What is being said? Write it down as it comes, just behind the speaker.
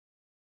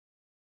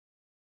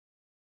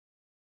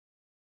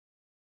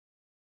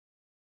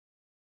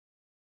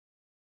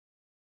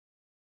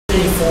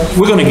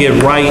We're going to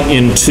get right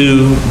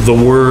into the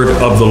word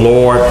of the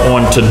Lord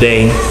on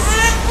today.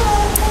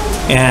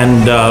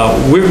 And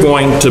we're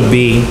going to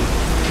be,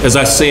 as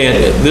I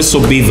said, this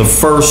will be the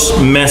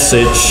first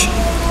message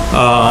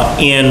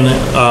in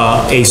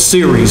a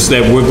series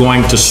that we're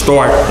going to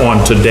start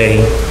on today.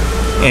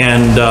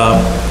 And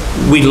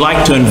we'd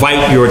like to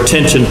invite your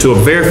attention to a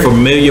very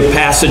familiar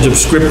passage of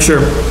Scripture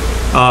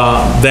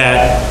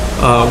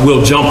that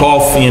we'll jump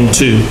off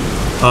into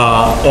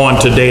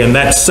on today, and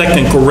that's 2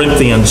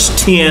 Corinthians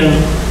 10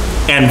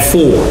 and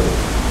 4.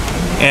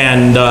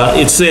 And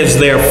it says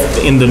there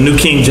in the New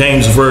King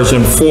James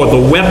Version, "For the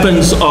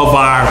weapons of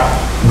our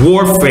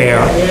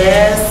warfare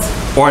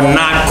are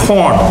not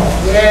carnal,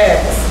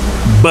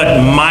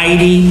 but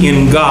mighty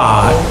in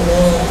God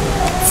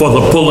for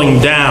the pulling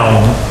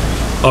down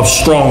of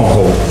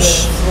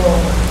strongholds,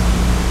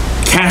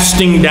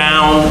 casting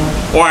down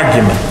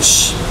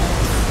arguments,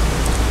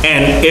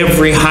 and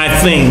every high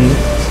thing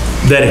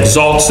that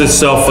exalts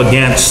itself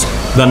against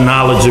the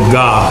knowledge of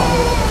God,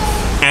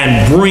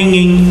 and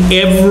bringing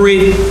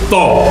every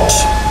thought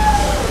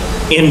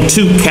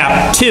into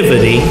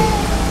captivity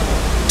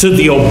to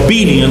the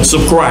obedience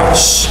of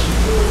Christ."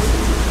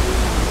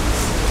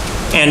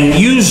 And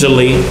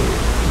usually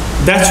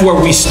that's where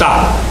we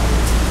stop.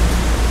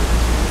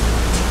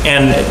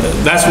 And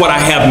that's what I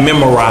have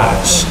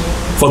memorized.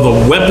 "For the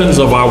weapons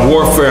of our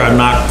warfare are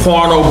not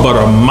carnal, but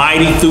are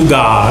mighty through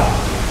God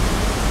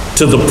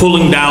to the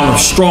pulling down of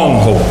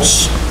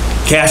strongholds,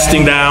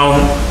 casting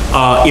down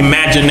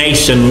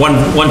imagination."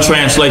 One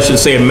translation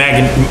say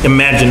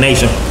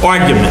imagination,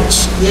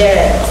 arguments.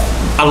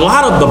 A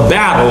lot of the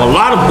battle, a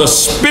lot of the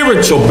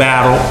spiritual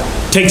battle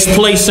takes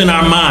place in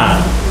our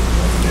mind.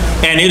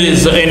 And it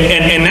is,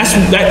 and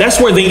that's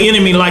where the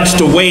enemy likes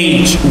to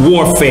wage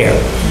warfare.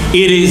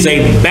 It is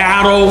a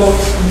battle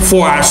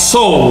for our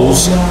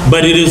souls,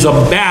 but it is a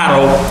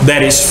battle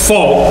that is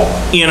fought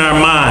in our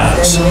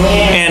minds.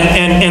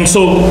 And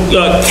so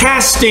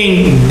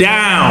casting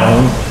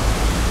down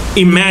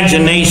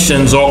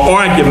imaginations or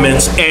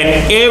arguments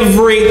and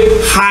every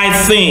high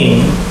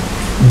thing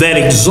that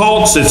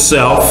exalts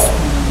itself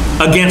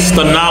against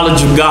the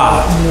knowledge of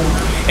God.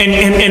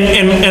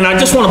 And I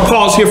just want to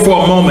pause here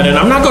for a moment, and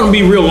I'm not going to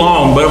be real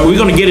long, but we're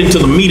going to get into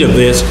the meat of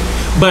this.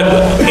 But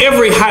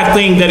every high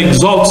thing that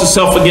exalts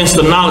itself against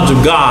the knowledge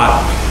of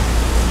God,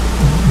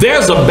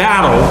 there's a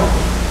battle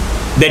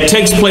that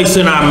takes place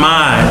in our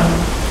mind,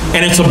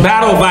 and it's a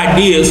battle of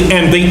ideas,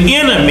 and the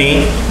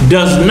enemy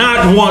does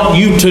not want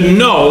you to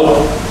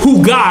know who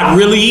God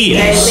really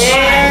is.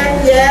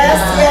 Amen. Yes.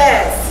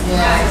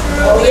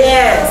 Oh,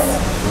 yes.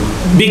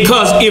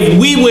 Because if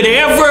we would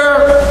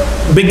ever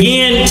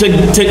begin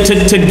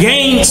to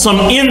gain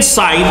some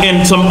insight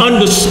and some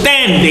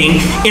understanding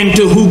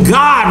into who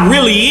God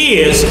really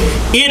is,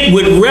 it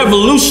would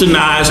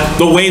revolutionize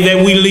the way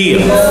that we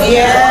live. Oh,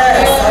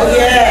 yes. Oh,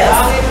 yes.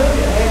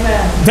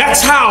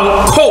 That's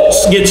how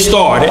cults get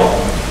started,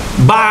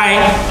 by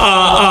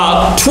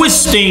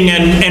twisting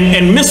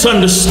and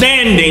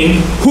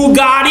misunderstanding who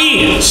God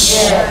is.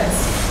 Yes.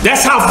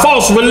 That's how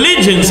false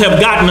religions have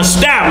gotten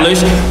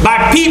established,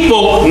 by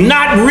people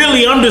not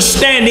really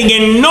understanding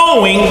and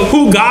knowing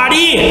who God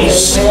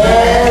is.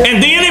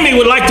 And the enemy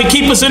would like to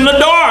keep us in the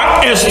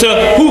dark as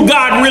to who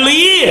God really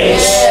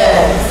is.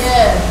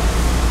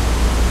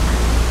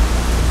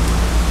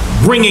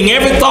 Bringing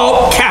every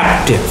thought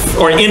captive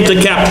or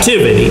into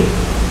captivity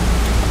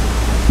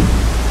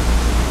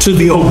to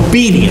the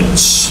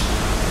obedience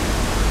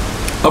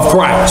of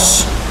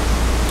Christ.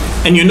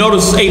 And you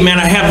notice, amen,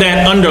 I have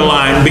that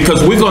underlined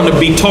because we're going to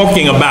be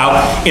talking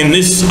about, in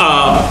this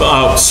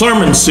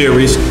sermon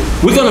series,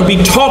 we're going to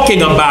be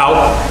talking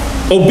about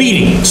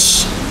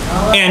obedience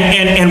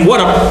and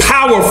what a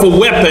powerful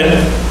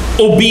weapon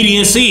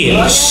obedience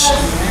is.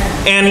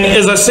 And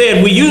as I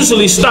said, we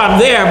usually stop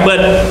there,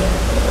 but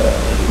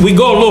we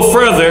go a little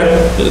further,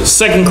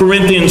 2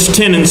 Corinthians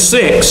 10 and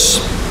 6.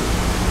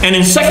 And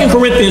in 2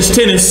 Corinthians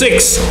 10 and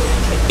 6,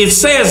 it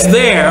says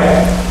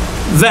there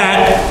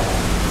that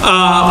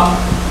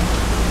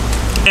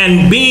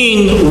and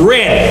being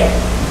ready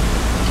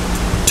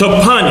to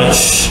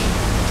punish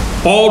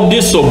all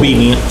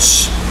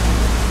disobedience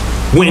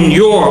when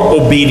your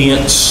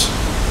obedience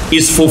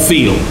is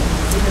fulfilled.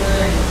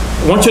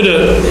 I want you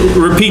to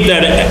repeat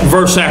that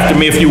verse after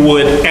me, if you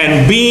would.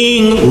 And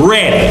being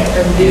ready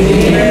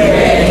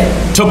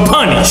to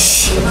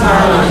punish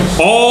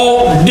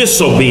all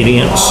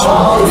disobedience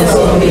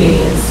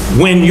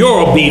when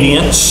your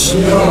obedience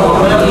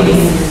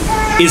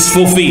is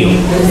fulfilled.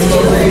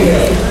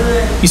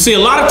 You see, a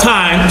lot of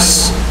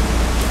times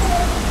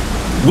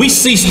we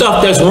see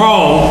stuff that's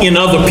wrong in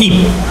other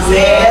people.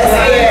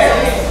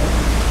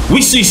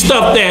 We see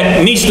stuff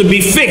that needs to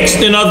be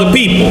fixed in other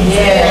people.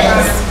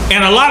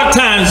 And a lot of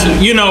times,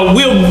 you know,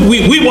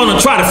 we want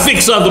to try to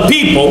fix other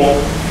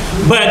people,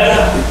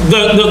 but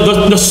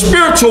the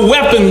spiritual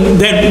weapon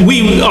that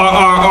we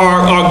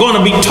are going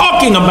to be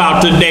talking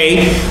about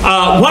today,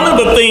 one of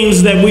the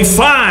things that we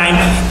find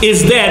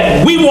is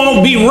that we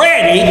won't be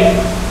ready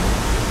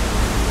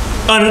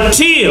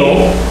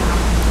until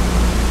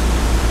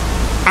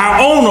our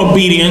own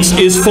obedience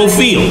is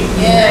fulfilled.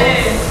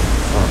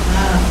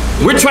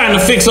 We're trying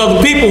to fix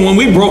other people when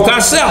we broke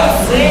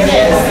ourselves.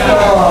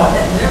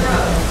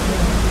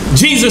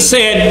 Jesus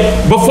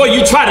said, before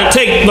you try to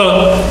take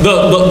the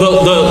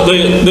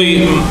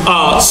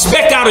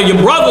speck out of your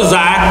brother's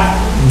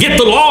eye, get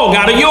the log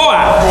out of your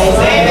eye.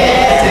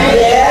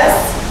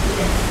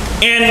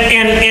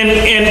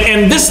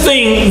 And this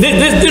thing,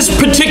 this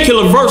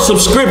particular verse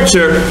of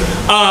scripture,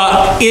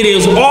 it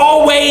is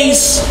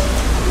always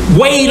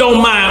weighed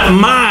on my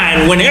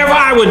mind whenever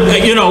I would,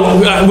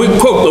 we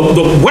quote,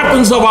 the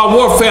weapons of our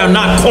warfare are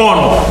not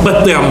carnal,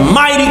 but they're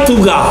mighty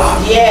through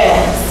God.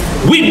 Yes.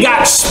 We've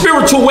got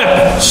spiritual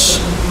weapons.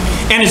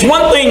 And it's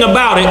one thing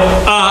about it,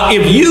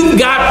 if you've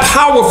got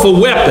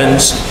powerful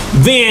weapons,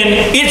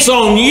 then it's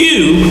on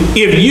you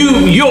if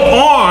you're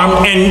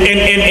armed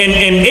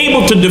and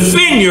able to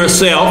defend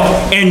yourself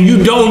and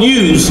you don't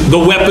use the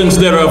weapons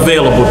that are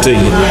available to you.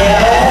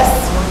 Yes.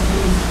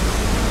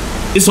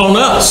 It's on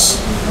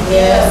us.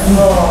 Yes,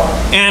 Lord.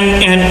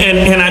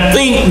 And I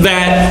think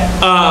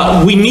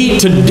that we need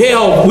to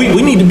delve,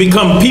 we need to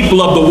become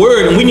people of the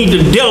Word, and we need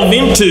to delve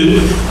into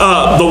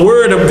the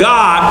Word of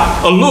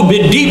God a little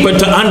bit deeper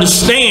to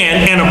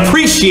understand and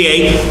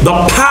appreciate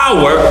the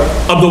power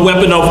of the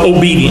weapon of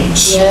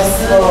obedience.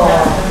 Yes,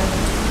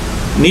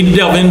 Lord. Need to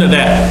delve into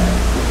that.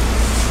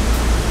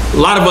 A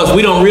lot of us,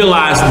 we don't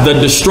realize the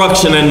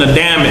destruction and the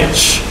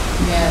damage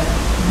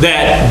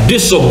that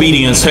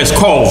disobedience has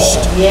caused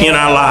in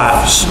our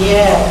lives.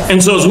 And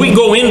so as we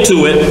go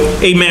into it,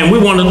 amen, we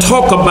want to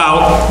talk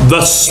about the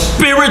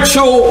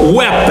spiritual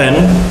weapon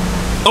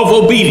of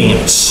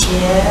obedience.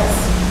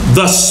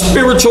 The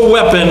spiritual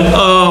weapon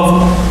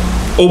of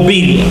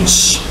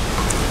obedience.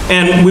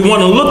 And we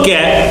want to look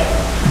at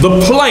the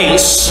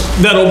place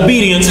that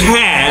obedience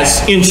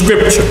has in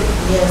Scripture.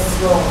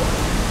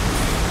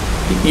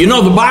 You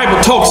know, the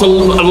Bible talks a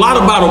lot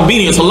about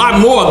obedience, a lot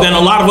more than a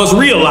lot of us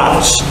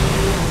realize.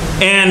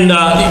 And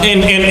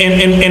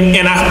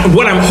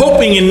what I'm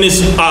hoping in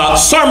this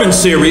sermon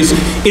series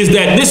is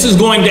that this is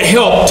going to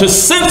help to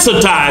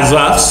sensitize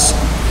us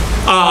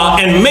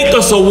and make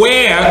us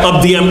aware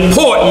of the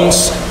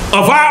importance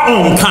of our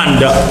own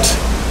conduct,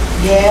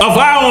 of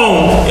our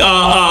own.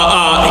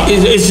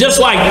 It's just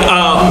like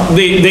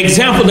the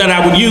example that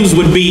I would use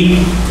would be,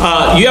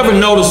 you ever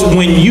notice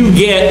when you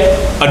get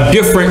a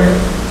different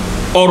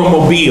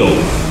automobile?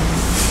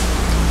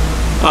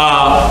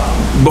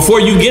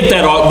 Before you get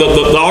that,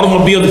 the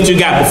automobile that you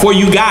got, before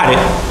you got it,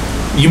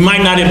 you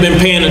might not have been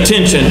paying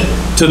attention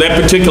to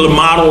that particular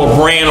model or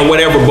brand or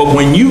whatever, but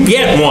when you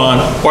get one,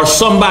 or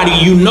somebody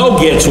you know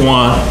gets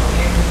one,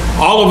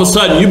 all of a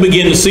sudden you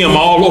begin to see them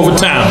all over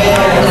town.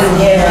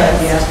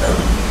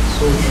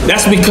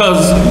 That's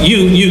because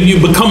you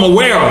become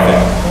aware of it.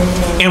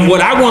 And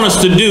what I want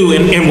us to do,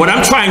 and what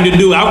I'm trying to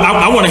do,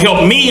 I want to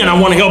help me and I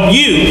want to help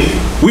you.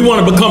 We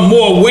want to become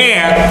more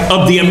aware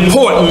of the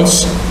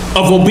importance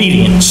of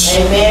obedience.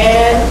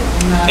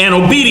 Amen. And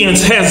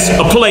obedience has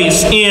a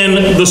place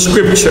in the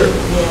Scripture.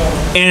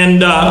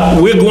 And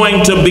we're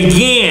going to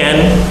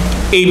begin,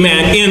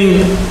 amen,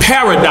 in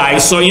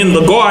paradise, or in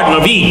the Garden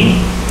of Eden.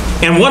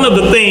 And one of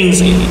the things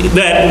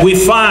that we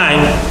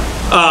find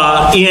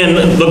in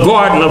the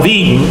Garden of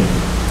Eden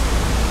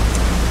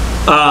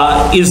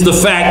is the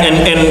fact,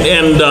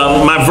 and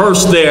my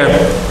verse there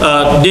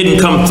didn't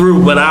come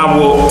through, but I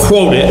will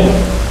quote it.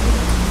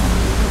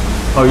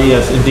 Oh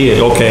yes, it did.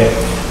 Okay.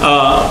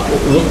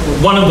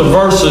 One of the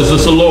verses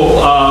is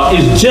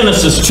is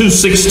Genesis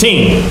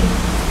 2:16,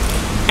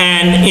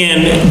 and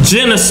in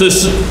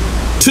Genesis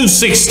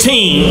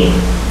 2:16,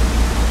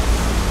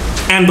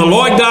 and the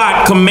Lord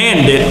God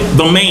commanded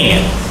the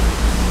man,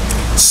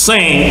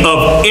 saying,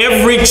 of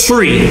every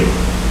tree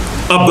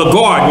of the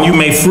garden you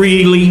may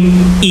freely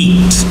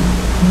eat.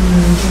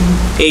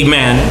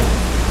 Amen.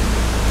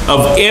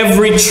 Of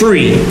every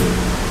tree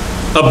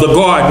of the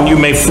garden you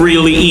may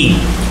freely eat.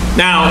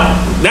 Now,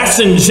 that's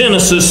in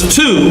Genesis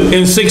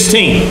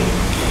 2:16.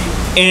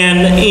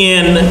 And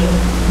in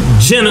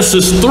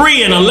Genesis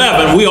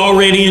 3:11, we're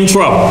already in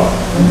trouble.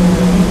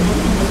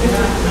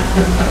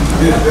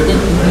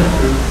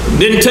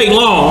 Didn't take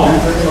long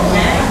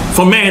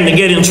for man to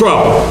get in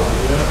trouble.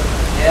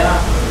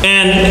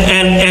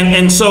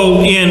 And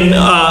so in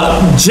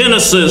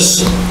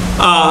Genesis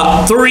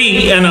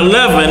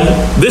 3:11,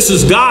 this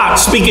is God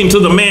speaking to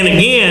the man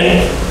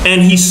again,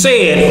 and he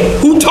said,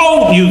 who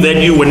told you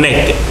that you were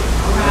naked?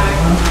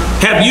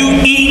 Have you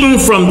eaten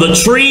from the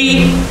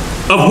tree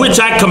of which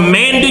I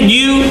commanded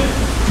you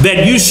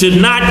that you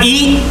should not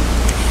eat?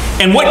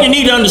 And what you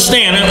need to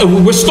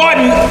understand, we're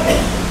starting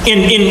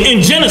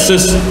in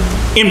Genesis,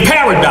 in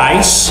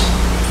paradise.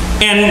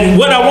 And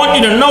what I want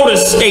you to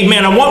notice,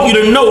 amen, I want you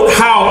to note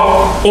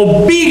how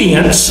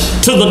obedience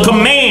to the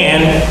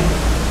command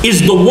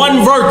is the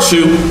one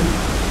virtue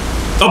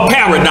of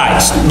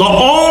paradise. The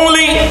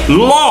only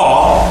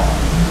law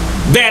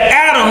that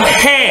Adam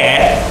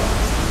had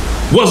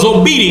was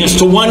obedience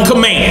to one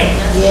command.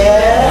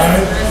 Yes.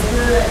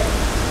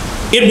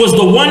 It was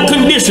the one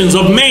conditions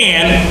of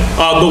man,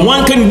 the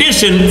one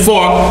condition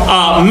for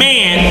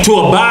man to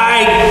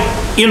abide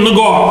in the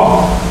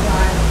garden.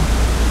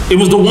 It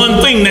was the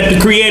one thing that the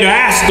Creator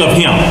asked of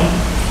him.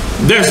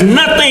 There's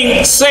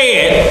nothing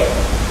said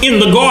in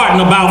the garden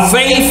about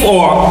faith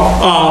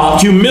or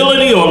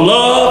humility or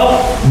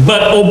love,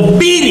 but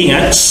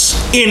obedience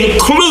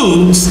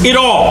includes it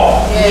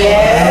all.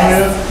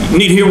 Yes. You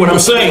need to hear what I'm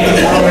saying.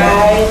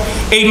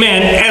 Right.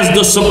 Amen. As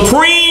the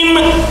supreme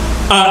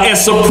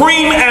as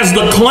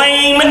the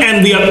claim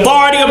and the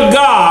authority of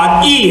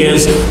God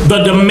is,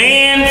 the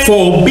demand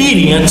for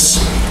obedience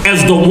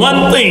as the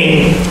one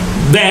thing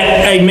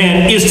that,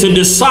 amen, is to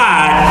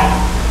decide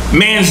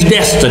man's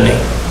destiny.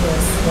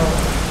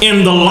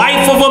 In the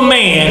life of a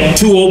man,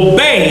 to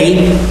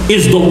obey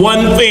is the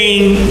one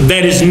thing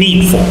that is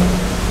needful.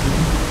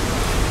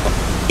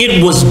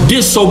 It was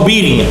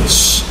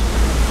disobedience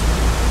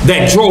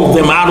that drove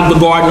them out of the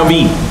Garden of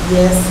Eden.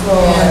 Yes,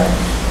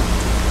 Lord.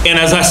 And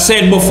as I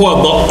said before,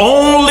 the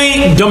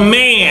only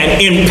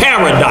demand in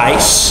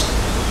paradise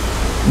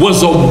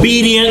was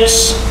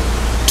obedience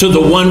to the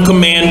one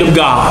command of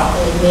God.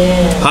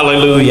 Amen.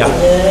 Hallelujah.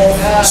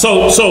 Yes.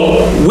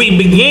 So we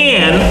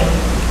began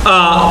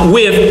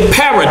with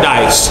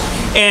paradise.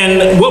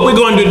 And what we're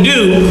going to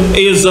do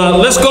is,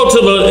 let's go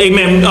to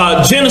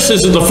the,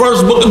 Genesis is the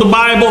first book of the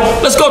Bible.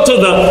 Let's go to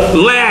the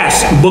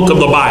last book of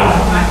the Bible,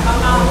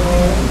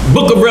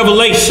 book of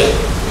Revelation.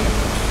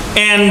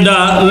 And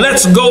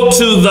let's go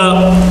to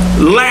the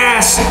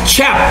last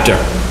chapter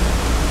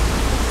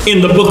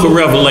in the book of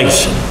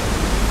Revelation.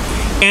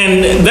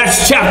 And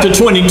that's chapter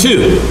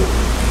 22.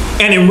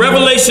 And in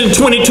Revelation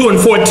 22 and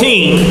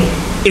 14,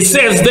 it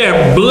says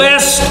there,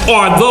 blessed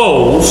are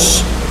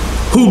those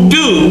who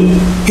do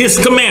his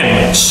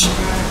commandments,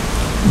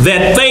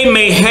 that they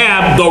may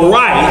have the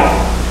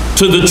right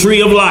to the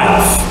tree of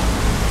life,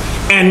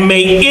 and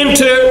may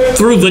enter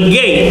through the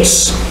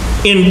gates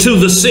into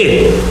the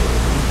city.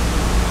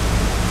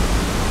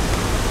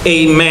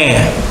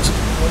 Amen.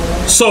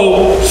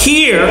 So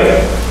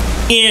here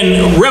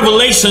in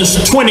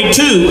Revelations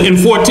 22 and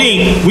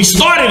 14, we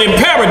started in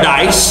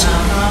paradise.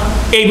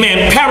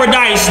 Amen.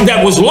 Paradise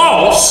that was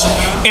lost.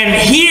 And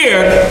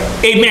here,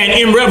 amen,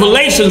 in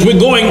Revelations, we're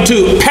going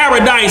to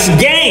paradise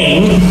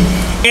gained.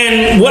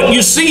 And what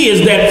you see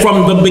is that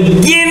from the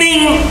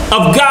beginning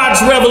of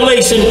God's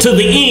revelation to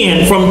the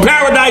end, from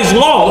paradise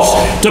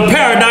lost to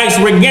paradise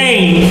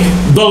regained,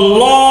 the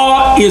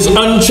law is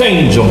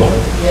unchangeable.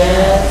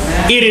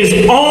 Yes. It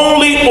is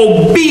only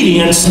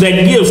obedience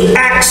that gives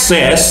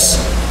access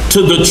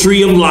to the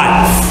tree of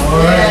life.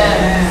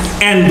 Yes.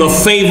 And the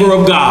favor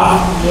of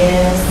God.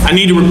 Yes. I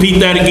need to repeat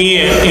that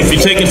again. If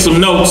you're taking some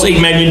notes,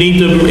 amen, you need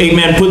to,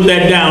 amen, put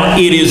that down.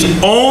 It is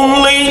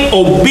only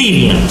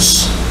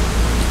obedience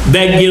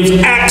that gives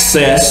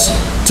access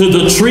to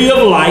the tree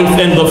of life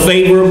and the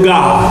favor of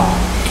God.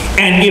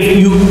 And if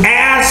you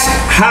ask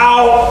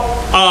how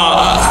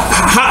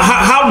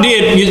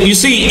did, you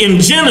see, in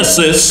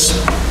Genesis,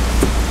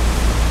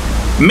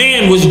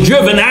 man was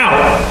driven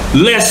out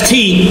lest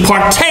he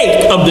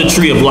partake of the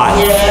tree of life.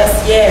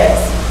 Yes,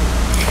 yes.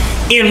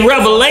 In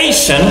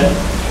Revelation,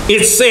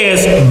 it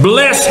says,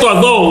 blessed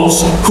are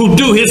those who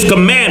do his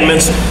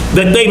commandments,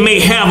 that they may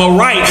have a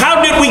right.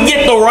 How did we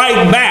get the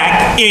right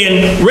back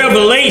in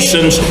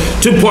Revelations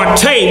to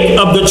partake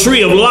of the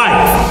tree of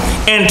life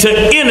and to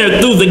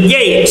enter through the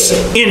gates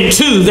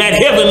into that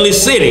heavenly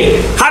city?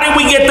 How did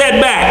we get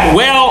that back?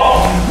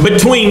 Well,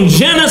 between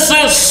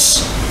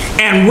Genesis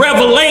and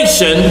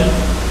Revelation,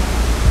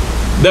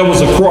 there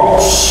was a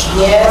cross.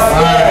 Yes,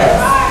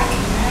 yes.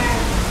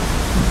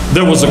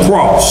 There was a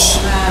cross.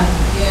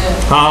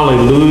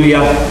 Hallelujah.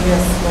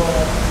 Yes,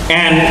 Lord.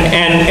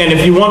 And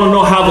if you want to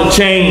know how the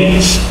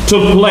change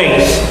took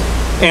place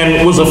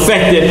and was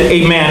affected,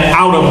 amen,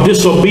 out of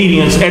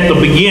disobedience at the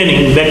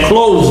beginning that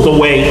closed the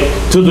way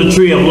to the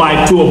tree of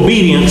life, to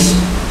obedience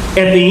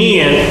at the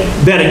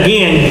end, that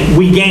again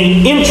we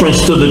gain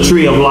entrance to the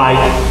tree of life.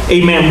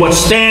 Amen. What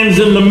stands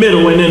in the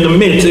middle and in the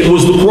midst, it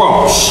was the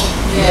cross.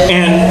 Yes.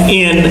 And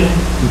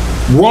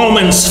in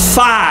Romans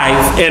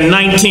 5 and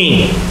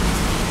 19,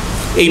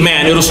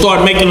 amen, it'll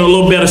start making a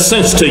little bit of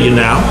sense to you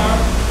now.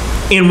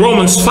 In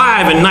Romans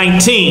 5 and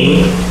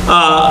 19,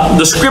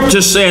 the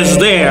scripture says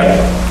there,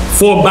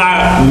 for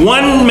by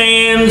one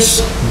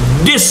man's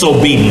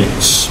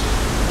disobedience,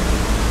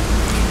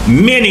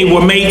 many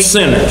were made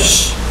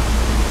sinners.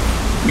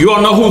 You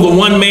all know who the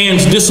one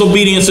man's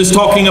disobedience is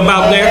talking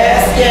about there?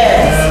 Yes,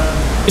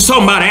 yes. It's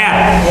talking about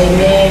Adam.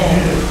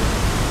 Amen.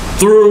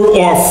 Through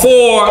or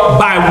for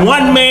by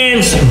one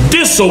man's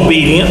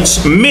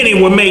disobedience, many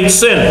were made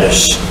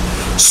sinners.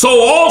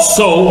 So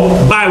also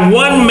by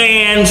one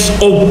man's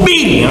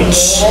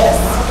obedience,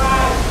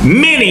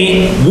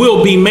 many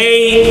will be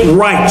made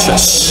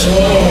righteous.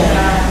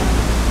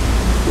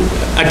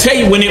 I tell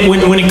you, when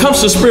it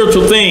comes to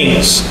spiritual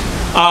things,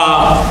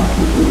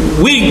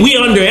 we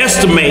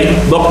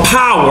underestimate the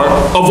power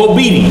of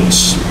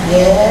obedience.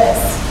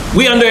 Yes.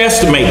 We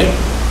underestimate it.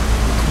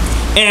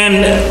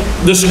 And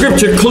the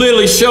scripture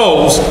clearly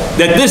shows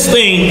that this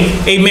thing,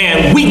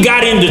 amen, we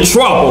got into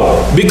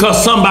trouble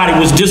because somebody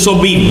was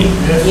disobedient.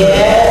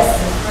 Yes.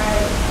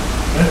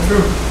 That's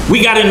true.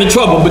 We got into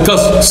trouble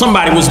because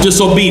somebody was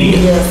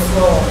disobedient. Yes,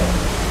 Lord.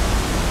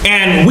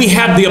 And we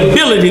have the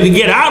ability to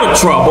get out of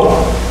trouble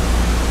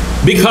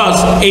because,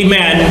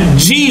 amen,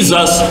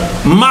 Jesus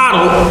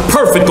modeled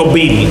perfect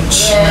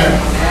obedience.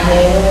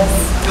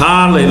 Yes.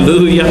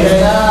 Hallelujah.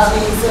 Yes,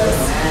 Jesus.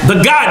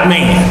 The God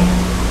man.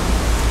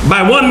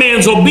 By one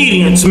man's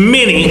obedience,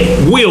 many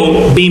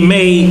will be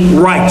made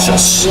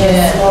righteous.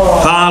 Yes,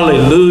 Lord.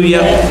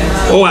 Hallelujah.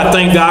 Oh, I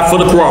thank God for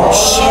the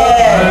cross.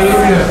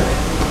 Hallelujah.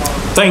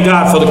 Thank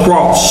God for the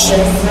cross.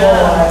 Yes,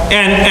 Lord.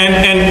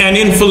 And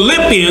in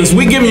Philippians,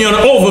 we're giving you an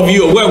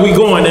overview of where we're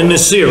going in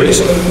this series.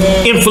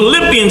 In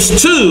Philippians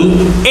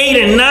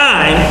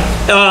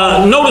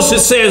 2:8-9, notice it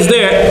says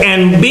there,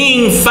 and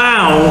being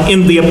found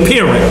in the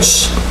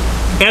appearance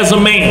as a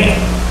man,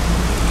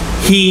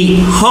 he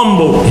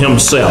humbled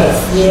himself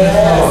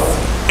Yes.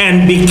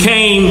 and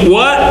became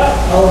what?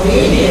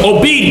 Obedient.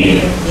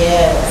 Obedient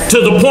Yes.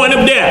 to the point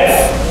of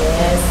death,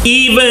 Yes.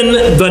 even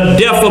the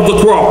death of the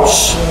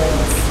cross.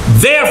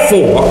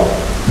 Therefore,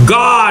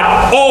 God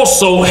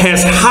also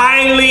has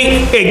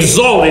highly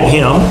exalted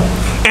him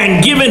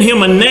and given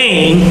him a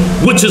name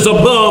which is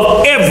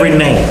above every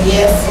name.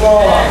 Yes,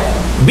 Lord.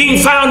 Being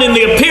found in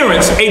the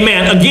appearance,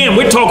 amen. Again,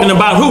 we're talking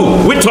about who?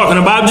 We're talking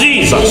about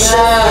Jesus.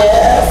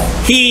 Yes.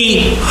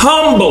 He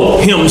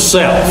humbled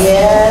himself.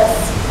 Yes.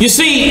 You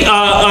see,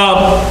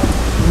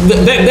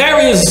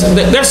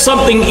 there's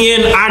something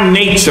in our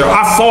nature,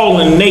 our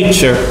fallen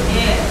nature,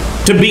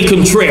 to be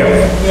contrary.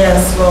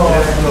 Yes,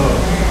 Lord.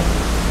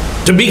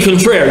 To be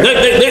contrary.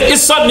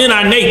 It's something in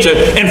our nature.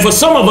 And for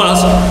some of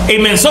us,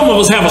 amen, some of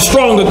us have a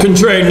stronger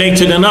contrary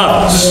nature than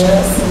others.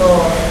 Yes,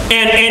 Lord.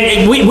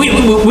 And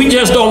we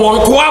just don't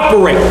want to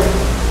cooperate.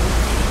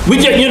 We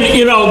just,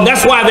 you know,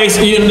 that's why they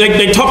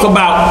talk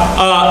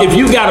about if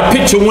you got a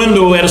picture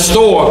window at a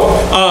store,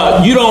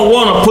 you don't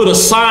want to put a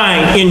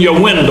sign in your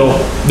window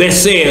that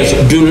says,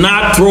 do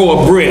not throw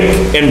a brick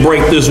and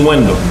break this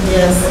window.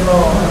 Yes,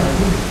 Lord.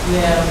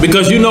 Yeah.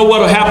 Because you know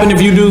what will happen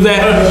if you do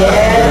that?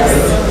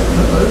 Yes.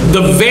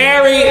 The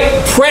very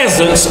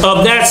presence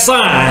of that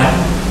sign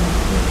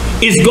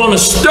is going to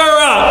stir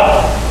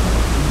up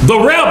the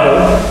rebel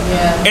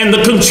and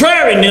the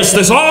contrariness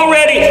that's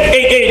already,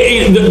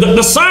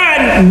 the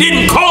sign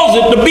didn't cause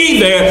it to be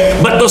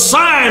there, but the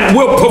sign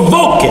will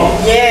provoke it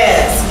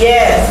Yes.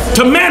 Yes.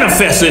 to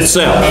manifest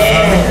itself.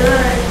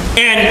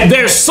 And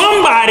there's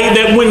somebody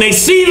that when they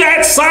see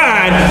that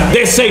sign,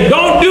 they say,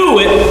 don't do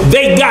it,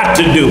 they got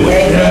to do it.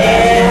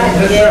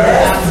 Amen.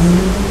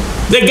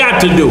 Yes. They got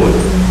to do it.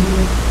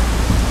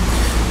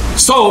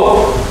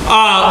 So,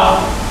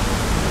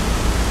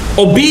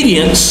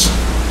 obedience,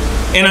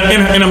 and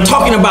I'm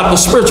talking about the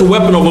spiritual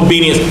weapon of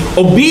obedience.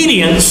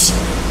 Obedience,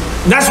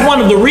 that's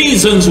one of the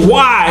reasons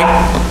why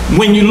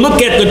when you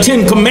look at the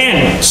 10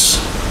 commandments,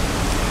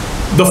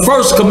 the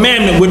first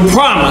commandment with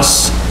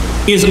promise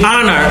is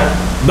honor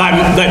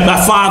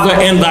thy father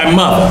and thy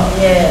mother,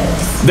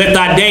 Yes. that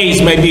thy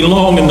days may be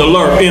long in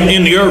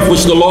the earth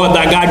which the Lord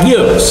thy God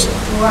gives.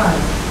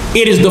 Right.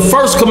 It is the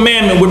first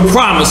commandment with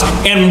promise.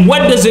 And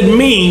what does it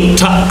mean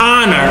to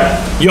honor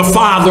your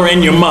father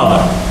and your mother?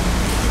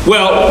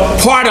 Well,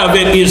 part of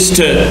it is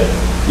to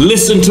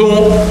listen to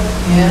them.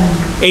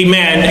 Yeah.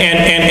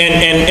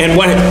 Amen.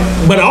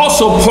 But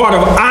also part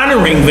of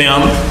honoring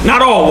them,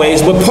 not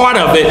always, but part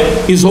of it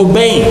is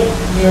obeying.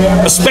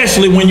 Yeah.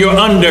 Especially when you're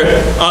under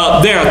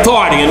their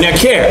authority and their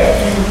care.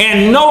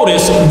 And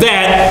notice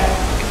that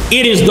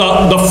it is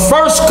the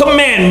first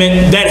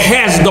commandment that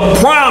has the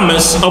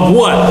promise of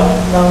what?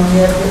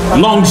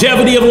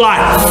 Longevity of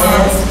life.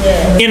 Yes.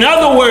 Yes. In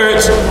other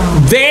words,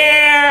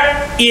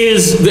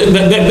 there's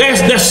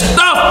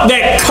stuff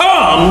that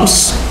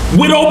comes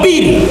with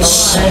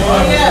obedience.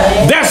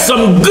 There's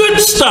some good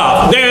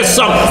stuff. There's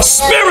some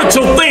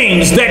spiritual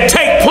things that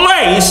take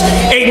place,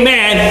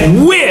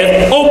 amen,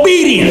 with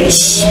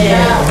obedience.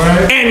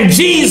 And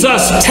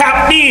Jesus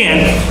tapped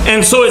in.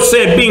 And so it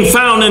said, being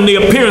found in the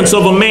appearance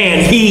of a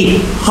man, he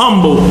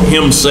humbled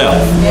himself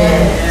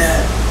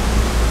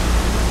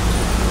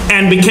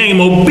and became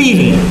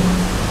obedient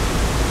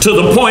to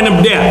the point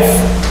of death,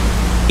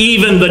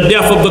 even the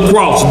death of the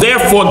cross.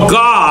 Therefore,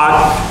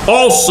 God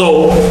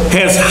also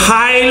has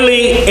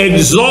highly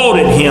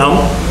exalted him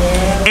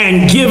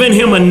and given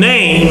him a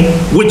name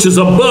which is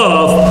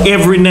above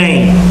every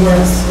name.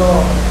 Yes,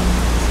 Lord.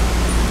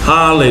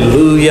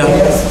 Hallelujah.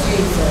 Yes,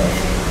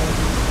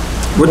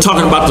 Jesus. We're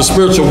talking about the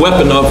spiritual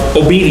weapon of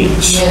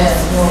obedience.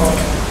 Yes, Lord.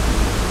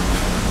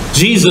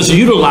 Jesus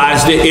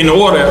utilized it in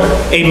order,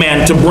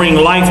 amen, to bring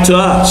life to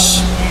us.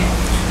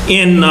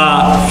 In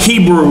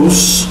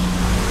Hebrews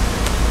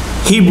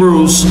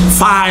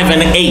 5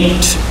 and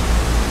 8,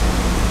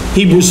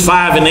 Hebrews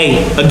 5 and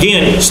 8.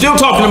 Again, still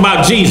talking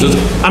about Jesus.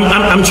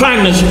 I'm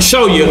trying to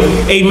show you,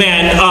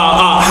 amen,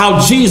 how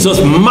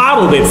Jesus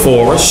modeled it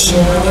for us.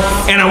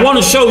 And I want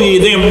to show you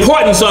the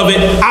importance of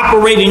it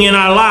operating in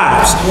our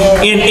lives.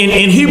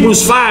 In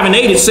Hebrews 5 and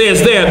 8, it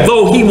says there,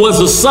 though he was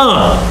a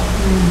son,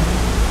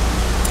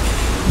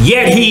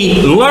 yet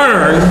he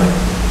learned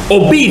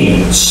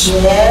obedience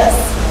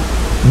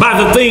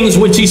by the things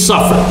which he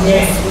suffered.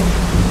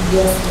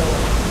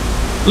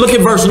 Look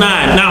at verse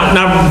 9.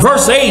 Now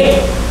verse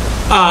 8,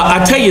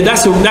 I tell you,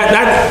 that's a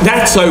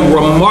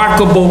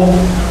remarkable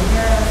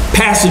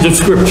passage of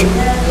Scripture.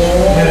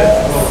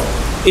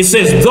 It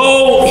says,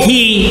 though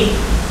he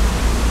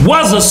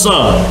was a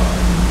son,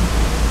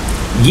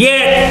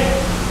 yet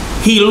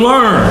he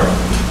learned.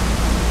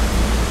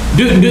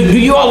 Do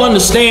you all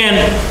understand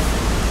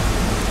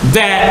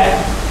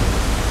that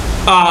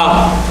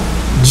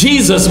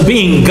Jesus,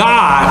 being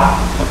God,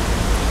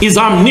 is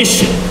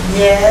omniscient?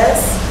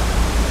 Yes.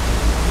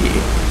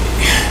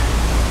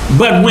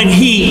 But when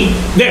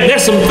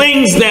there's some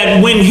things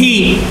that when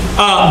he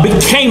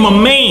became a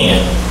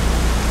man,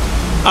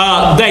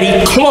 that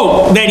he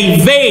cloaked, that he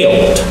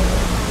veiled.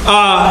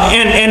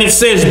 And it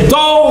says,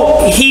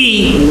 though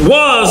he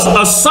was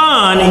a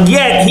son,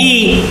 yet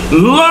he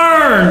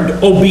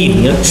learned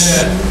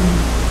obedience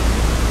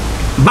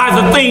by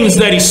the things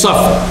that he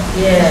suffered.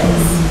 Yes.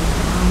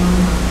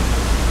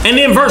 And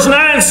then verse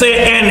 9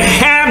 said, and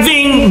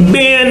having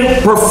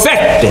been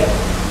perfected.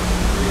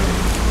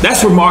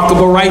 That's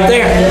remarkable right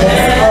there.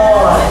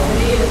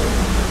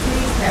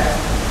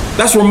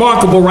 That's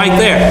remarkable right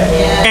there.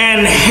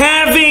 And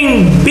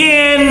having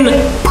been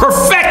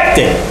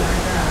perfected.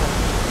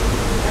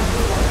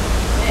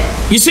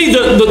 You see,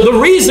 the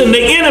reason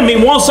the enemy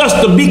wants us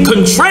to be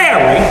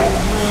contrary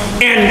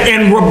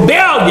and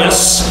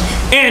rebellious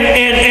and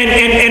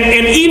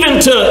even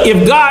to,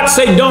 if God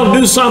say don't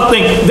do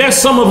something, there's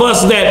some of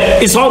us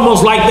that it's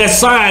almost like that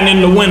sign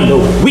in the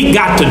window. We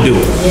got to do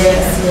it.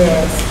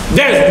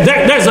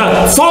 There's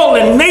a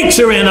fallen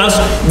nature in us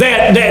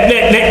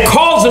that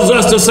causes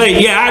us to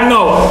say, yeah, I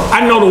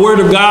know the word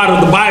of God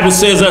or the Bible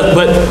says that,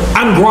 but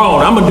I'm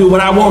grown. I'm going to do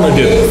what I want to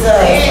do.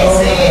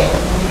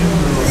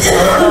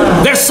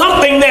 There's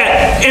something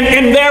that,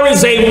 and there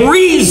is a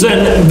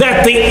reason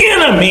that the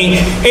enemy,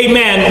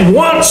 amen,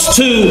 wants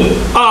to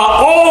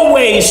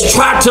always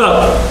try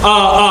to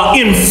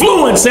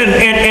influence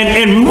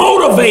and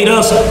motivate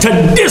us to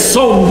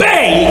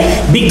disobey,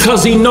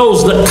 because he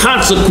knows the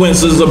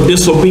consequences of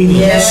disobedience.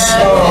 Yes,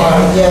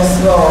 Lord.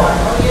 Yes, Lord.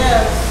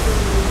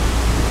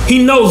 He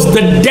knows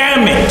the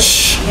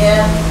damage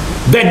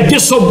that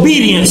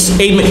disobedience,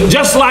 amen,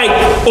 just like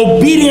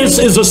obedience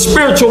is a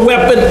spiritual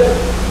weapon,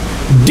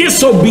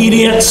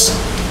 disobedience,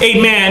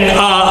 amen,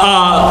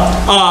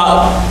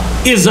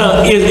 is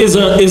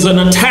an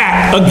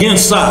attack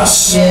against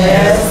us.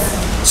 Yes.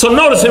 So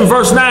notice in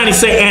verse 9 he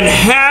said, and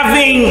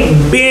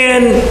having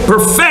been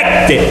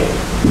perfected.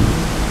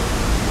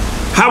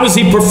 How was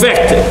he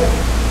perfected?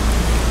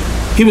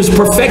 He was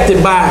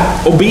perfected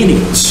by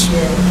obedience.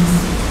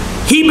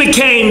 Yes. He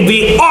became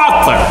the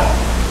author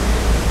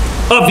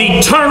of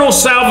eternal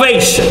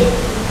salvation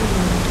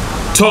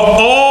to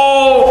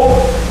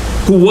all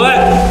who what?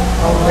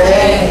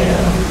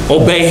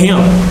 Obey him.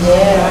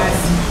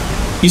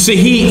 Yes. You see,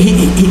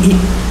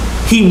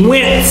 he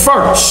went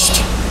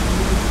first.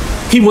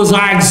 He was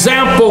our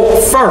example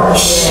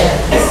first.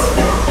 Yes.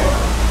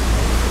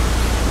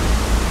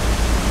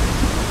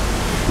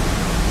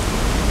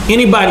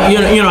 Anybody,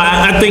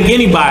 I think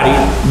anybody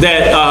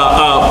that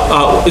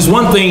is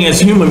one thing as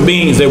human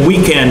beings that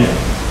we can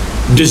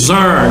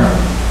discern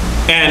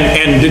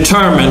and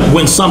determine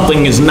when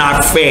something is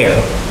not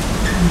fair.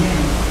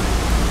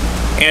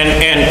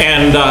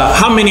 And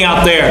how many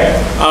out there,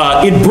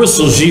 it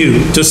bristles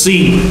you to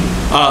see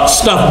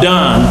stuff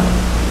done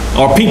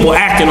or people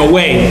acting a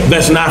way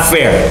that's not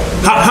fair?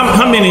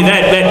 How many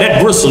that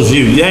bristles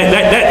you,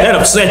 that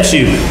upsets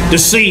you to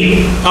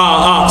see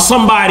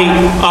somebody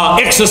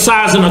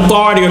exercising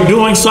authority or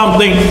doing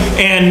something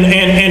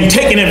and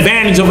taking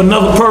advantage of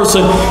another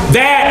person?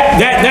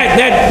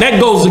 That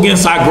goes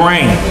against our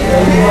grain.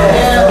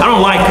 I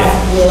don't like it.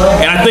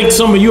 And I think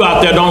some of you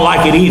out there don't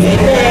like it either.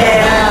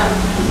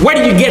 Where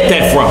do you get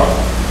that from?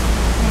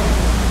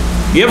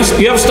 You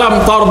ever stop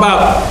and thought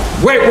about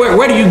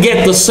where do you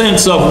get the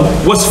sense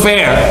of what's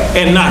fair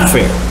and not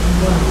fair?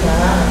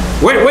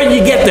 Where do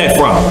you get that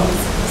from?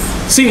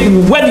 See,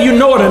 whether you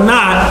know it or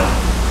not,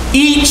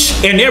 each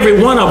and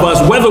every one of us,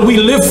 whether we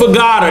live for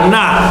God or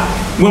not,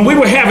 when we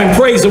were having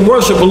praise and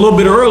worship a little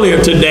bit earlier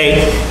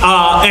today,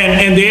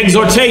 and the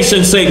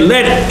exhortation say,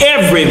 let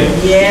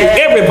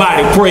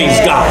everybody praise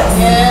God.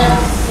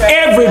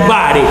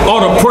 Everybody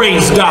ought to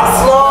praise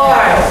God.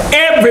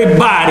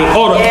 Everybody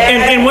ought to.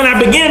 And when I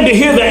began to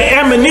hear the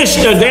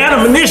admonition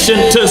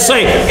to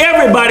say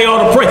everybody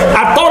ought to pray,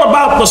 I thought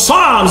about the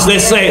Psalms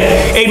that say,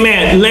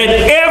 amen,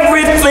 let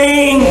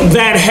everything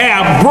that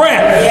have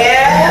breath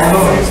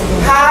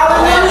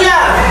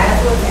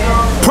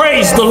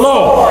praise the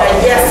Lord.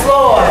 Yes,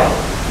 Lord.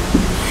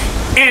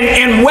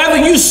 And whether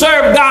you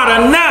serve God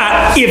or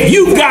not, if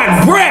you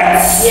got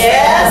breath,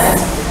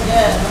 Yes.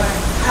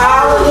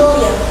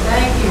 Hallelujah.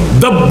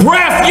 the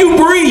breath you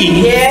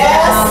breathe,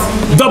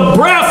 Yes. the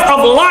breath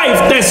of life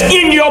that's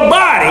in your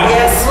body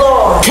Yes,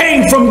 Lord.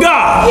 came from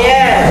God,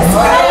 Yes.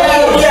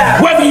 Hallelujah.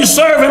 whether you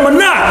serve him or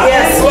not.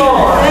 Yes,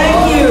 Lord.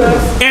 Thank you.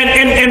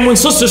 And when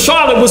Sister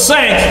Charlotte was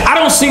saying, I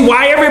don't see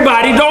why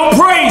everybody don't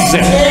praise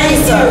him.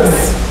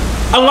 Jesus.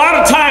 A lot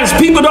of times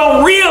people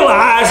don't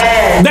realize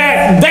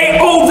that they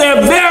owe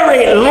their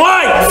very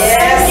life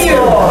Yes,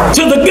 Lord.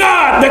 to the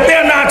God that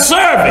they're not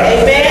serving.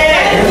 Amen.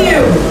 Thank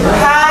you.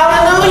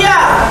 Hallelujah.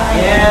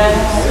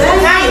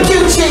 Thank you,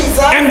 Jesus.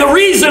 And the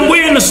reason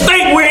we're in the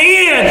state we're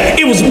in,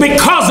 it was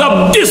because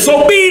of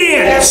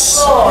disobedience.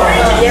 Yes, Lord.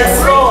 Yes,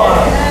 Lord.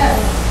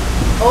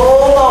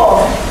 Oh,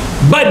 Lord.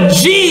 But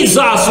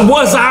Jesus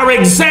was our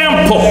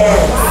example.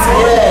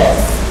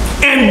 Yes.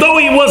 And though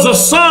he was a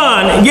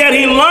son, yet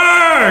he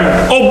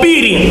learned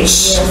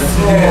obedience.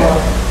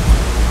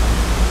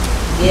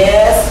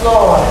 Yes,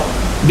 Lord.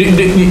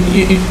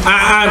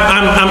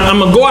 I'm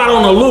going to go out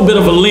on a little bit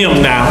of a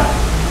limb now.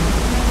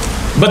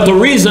 But the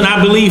reason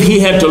I believe he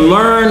had to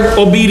learn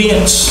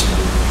obedience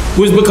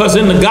was because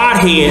in the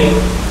Godhead,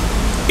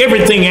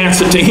 everything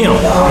answered to him. All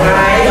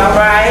right, all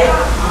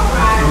right.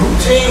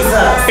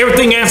 Jesus.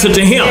 Everything answered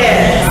to him.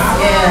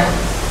 Yes.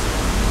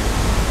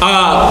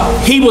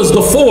 He was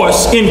the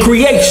force in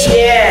creation.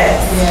 Yes.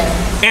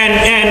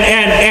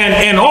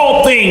 And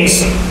all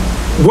things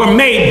were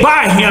made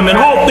by him, and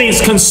all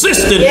things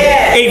consisted.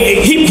 Yes.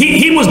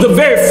 He was the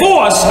very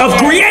force of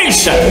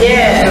creation.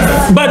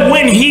 Yes. But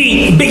when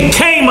he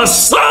became a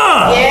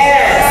son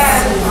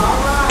Yes.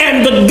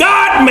 and the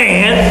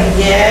God-man,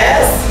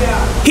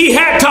 Yes. he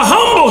had to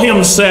humble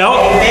himself.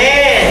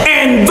 Amen.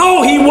 And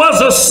though he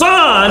was a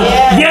son,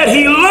 Yes. yet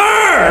he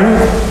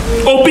learned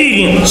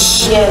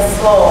obedience. Yes,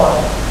 Lord.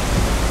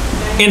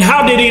 And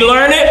how did he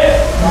learn it?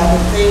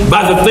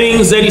 By the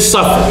things that he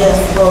suffered.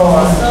 Yes,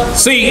 Lord.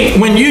 See,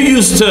 when you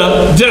used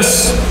to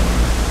just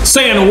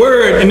saying a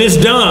word and it's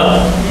done,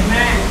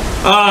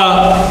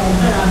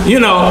 you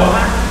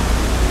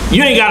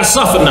ain't got to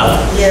suffer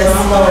nothing. Yes,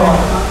 Lord.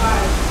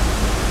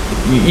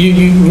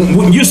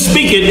 You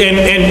speak it,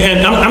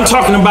 and I'm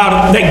talking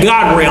about that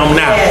God realm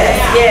now.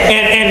 Yes.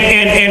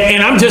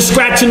 And I'm just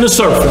scratching the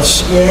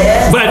surface.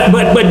 Yes.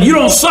 But you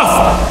don't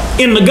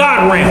suffer in the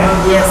God realm.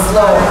 Yes,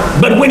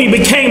 Lord. But when he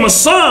became a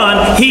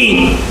son,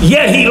 he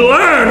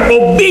learned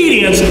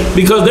obedience,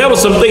 because there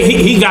was something.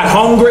 He got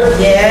hungry.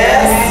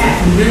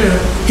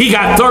 Yes. He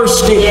got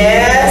thirsty.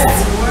 Yes.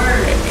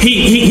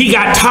 He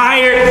got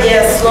tired.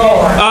 Yes,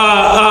 Lord.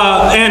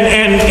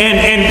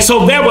 And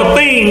so there were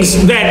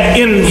things that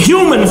in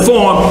human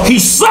form he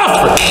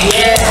suffered.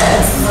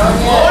 Yes.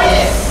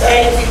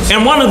 Thank you.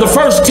 And one of the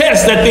first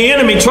tests that the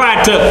enemy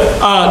tried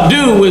to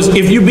do was,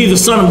 if you be the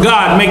Son of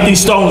God, make these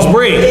stones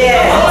bread.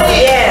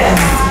 Yes.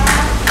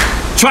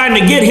 Yes. Trying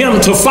to get him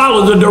to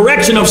follow the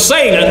direction of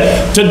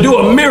Satan to do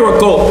a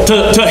miracle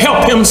to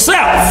help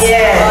himself.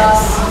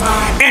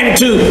 Yes. And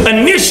to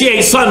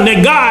initiate something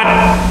that God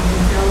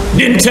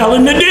didn't tell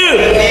him to do.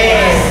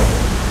 Yes.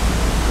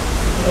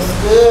 That's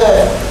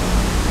good.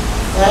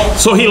 Thank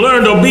So he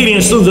learned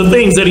obedience through the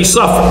things that he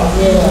suffered.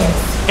 you.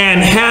 Yes.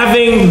 And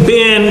having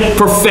been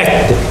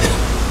perfected.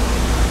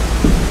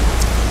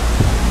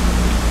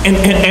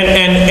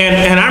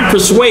 And I'm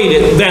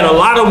persuaded that a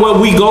lot of what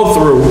we go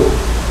through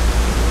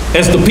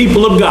as the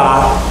people of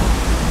God,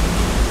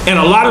 and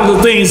a lot of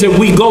the things that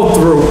we go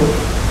through,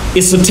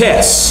 it's a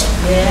test.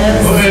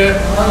 Yes. Go ahead.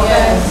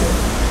 Yes.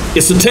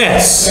 It's a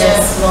test.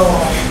 Yes,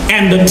 Lord.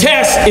 And the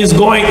test is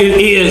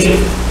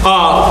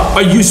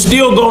are you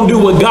still going to do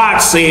what God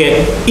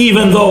said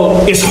even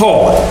though it's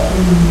hard?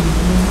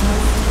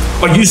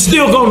 Are you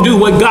still going to do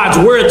what God's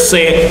word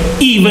said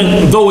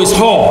even though it's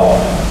hard?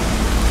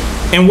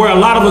 And where a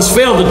lot of us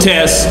fail the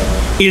test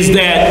is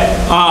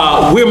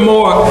that we're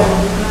more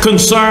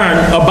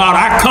concerned about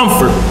our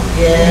comfort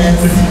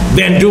Yes.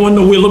 than doing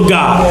the will of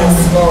God.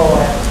 Yes, Lord.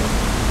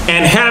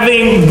 And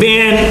having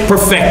been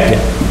perfected.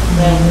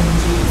 Thank you,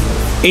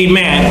 Jesus.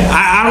 Amen.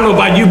 I don't know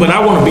about you, but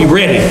I want to be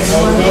ready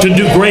to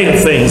do greater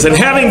things. And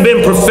having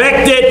been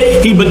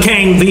perfected, he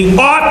became the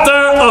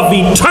author of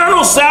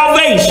eternal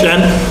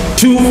salvation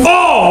to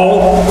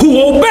all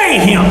who obey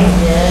him.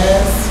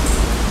 Yes.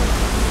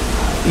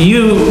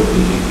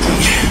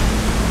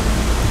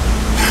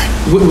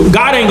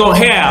 God ain't going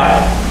to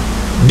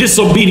have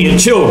disobedient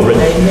children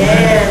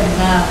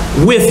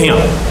Amen. with him.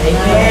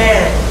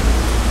 Amen.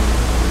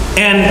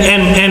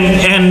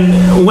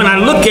 And when I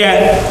look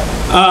at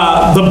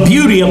the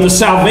beauty of the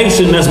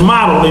salvation that's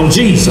modeled in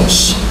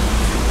Jesus,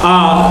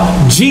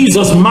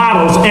 Jesus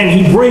models and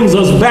he brings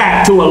us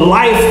back to a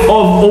life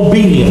of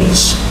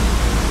obedience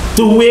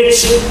through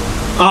which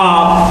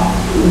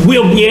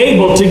we'll be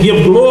able to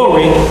give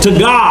glory to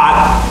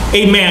God,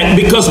 amen,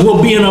 because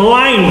we'll be in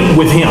alignment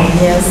with him.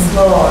 Yes,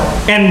 Lord.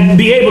 And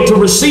be able to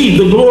receive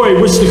the glory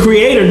which the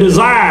Creator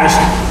desires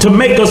to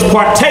make us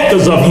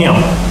partakers of him.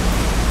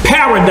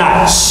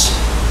 Paradise,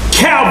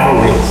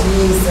 Calvary,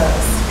 Jesus.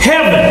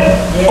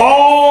 heaven,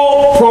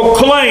 all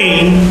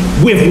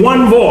proclaim with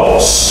one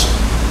voice,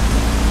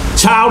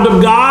 Child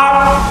of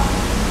God,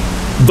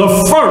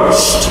 the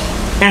first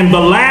and the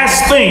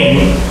last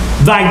thing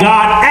thy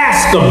God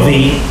asks of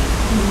thee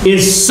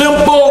is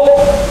simple,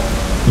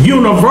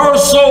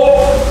 universal,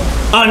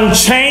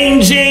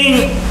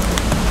 unchanging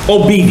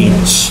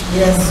obedience.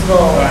 Yes,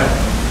 Lord.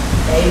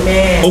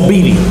 Amen.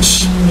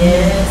 Obedience.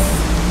 Yes.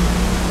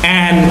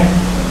 And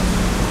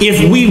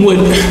if we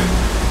would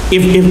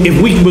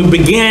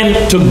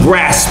begin to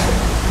grasp it,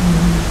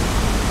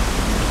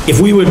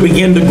 if we would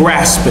begin to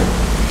grasp it,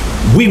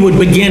 we would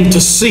begin to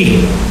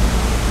see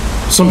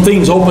some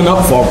things open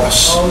up for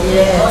us. Oh,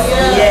 yes.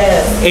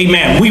 Yes.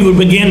 Amen. We would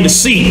begin to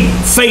see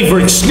favor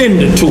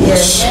extended to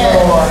us. Yes,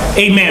 Lord.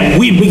 Amen.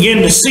 We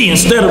begin to see,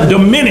 instead of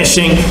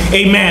diminishing,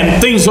 amen,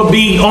 things will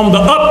be on the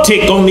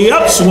uptick, on the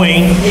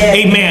upswing. Yes.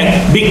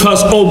 Amen.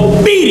 Because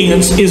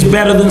obedience is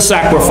better than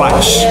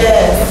sacrifice.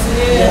 Yes.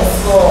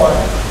 Yes, Lord.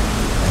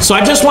 So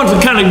I just want to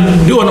kind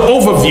of do an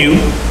overview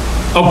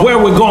of where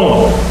we're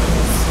going.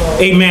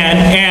 Amen.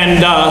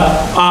 And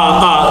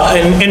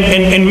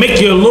make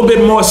you a little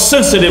bit more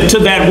sensitive to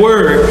that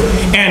word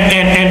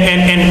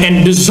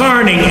and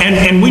discerning.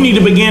 And we need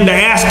to begin to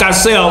ask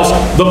ourselves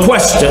the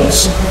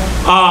questions.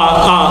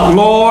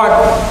 Lord,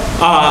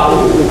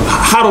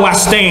 how do I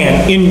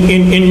stand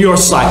in your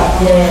sight?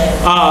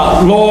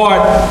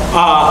 Lord,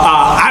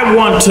 I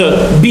want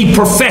to be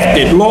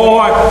perfected.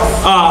 Lord,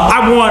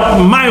 I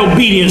want my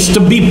obedience to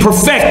be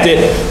perfected.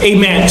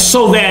 Amen.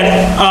 So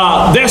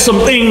that there's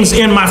some things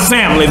in my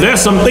family.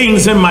 There's some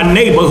things in my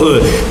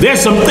neighborhood.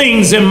 There's some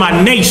things in my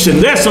nation.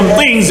 There's some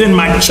things in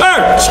my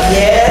church.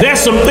 There's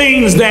some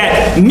things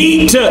that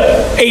need to,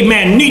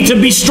 amen, need to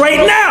be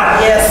straightened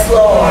out. Yes,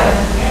 Lord.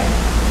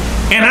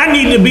 And I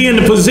need to be in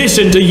the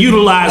position to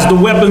utilize the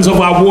weapons of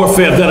our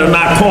warfare that are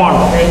not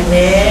carnal,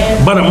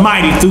 Amen. but are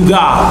mighty through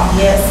God.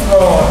 Yes,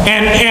 Lord.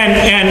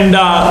 And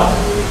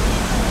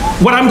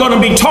what I'm going to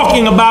be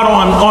talking about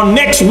on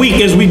next week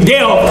as we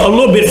delve a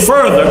little bit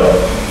further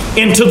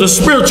into the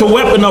spiritual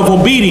weapon of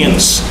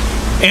obedience.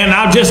 And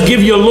I'll just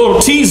give you a little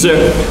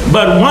teaser.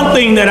 But one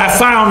thing that I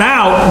found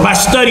out by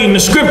studying the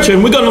scripture,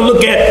 and we're going to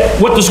look at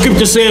what the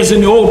scripture says in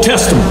the Old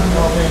Testament.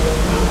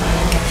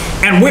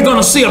 And we're going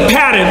to see a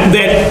pattern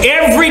that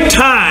every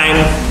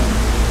time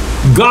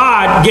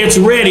God gets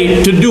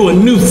ready to do a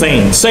new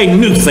thing, say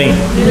new thing.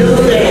 New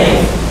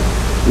thing.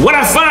 What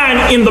I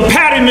find in the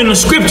pattern in the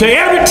scripture,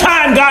 every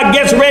time God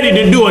gets ready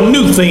to do a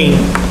new thing,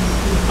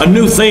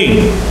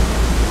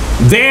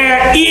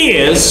 there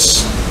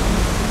is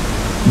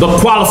the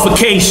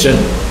qualification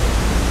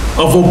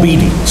of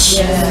obedience.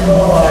 Yes,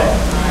 Lord.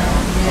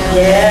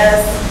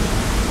 Yes.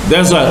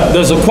 There's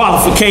a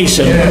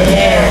qualification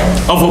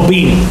of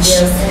obedience.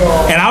 Yes,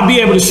 Lord. And I'll be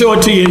able to show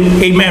it to you,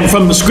 amen,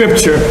 from the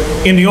scripture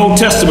in the Old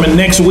Testament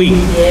next week.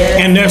 Yes.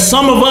 And there's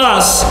some of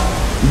us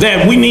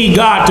that we need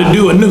God to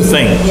do a new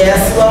thing.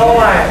 Yes, Lord.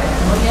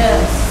 Oh,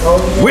 yes. Oh,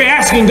 yes. We're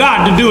asking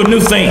God to do a new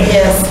thing.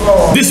 Yes,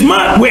 Lord. This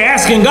month, we're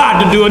asking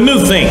God to do a new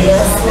thing.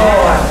 Yes,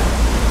 Lord.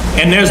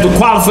 And there's the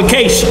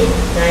qualification.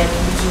 Thank you,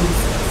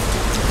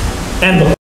 Jesus. And the